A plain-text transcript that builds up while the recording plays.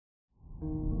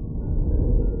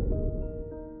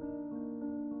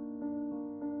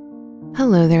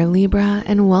Hello there, Libra,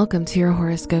 and welcome to your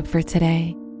horoscope for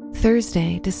today,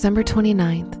 Thursday, December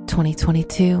 29th,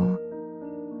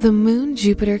 2022. The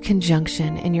Moon-Jupiter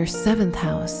conjunction in your 7th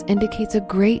house indicates a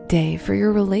great day for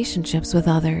your relationships with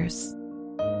others.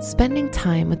 Spending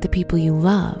time with the people you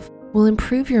love will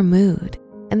improve your mood,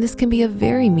 and this can be a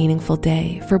very meaningful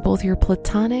day for both your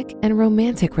platonic and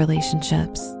romantic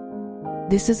relationships.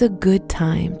 This is a good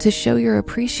time to show your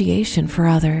appreciation for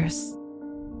others.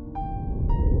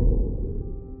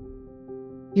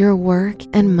 Your work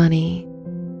and money.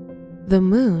 The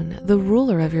moon, the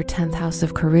ruler of your 10th house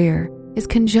of career, is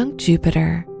conjunct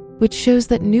Jupiter, which shows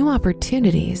that new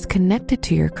opportunities connected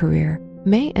to your career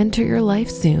may enter your life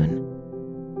soon.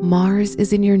 Mars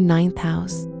is in your 9th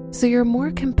house, so you're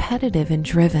more competitive and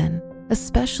driven,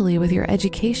 especially with your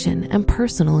education and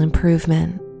personal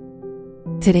improvement.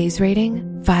 Today's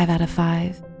rating, 5 out of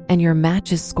 5, and your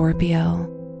match is Scorpio.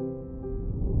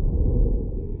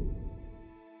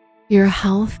 Your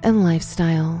health and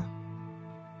lifestyle.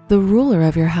 The ruler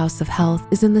of your house of health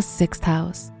is in the 6th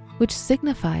house, which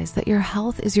signifies that your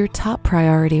health is your top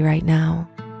priority right now.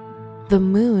 The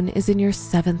moon is in your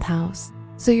 7th house,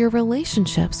 so your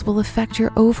relationships will affect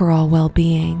your overall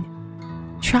well-being.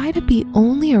 Try to be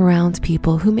only around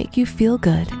people who make you feel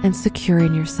good and secure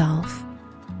in yourself.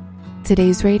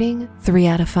 Today's rating, 3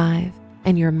 out of 5,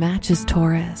 and your match is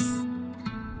Taurus.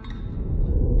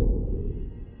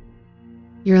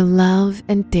 Your love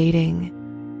and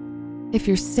dating. If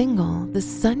you're single, the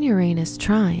Sun-Uranus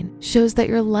trine shows that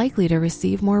you're likely to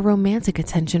receive more romantic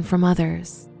attention from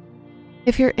others.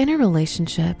 If you're in a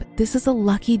relationship, this is a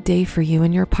lucky day for you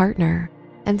and your partner,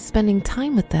 and spending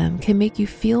time with them can make you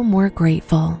feel more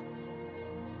grateful.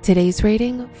 Today's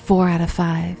rating, 4 out of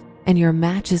 5, and your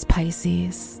match is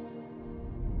Pisces.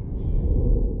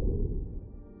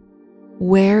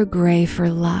 Wear gray for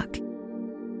luck.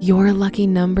 Your lucky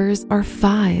numbers are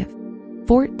 5,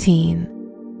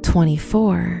 14,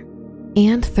 24,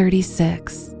 and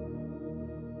 36.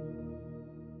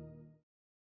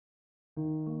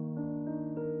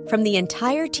 From the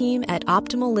entire team at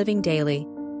Optimal Living Daily,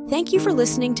 thank you for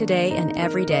listening today and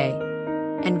every day.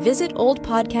 And visit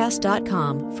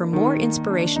oldpodcast.com for more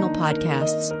inspirational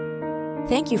podcasts.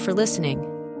 Thank you for listening.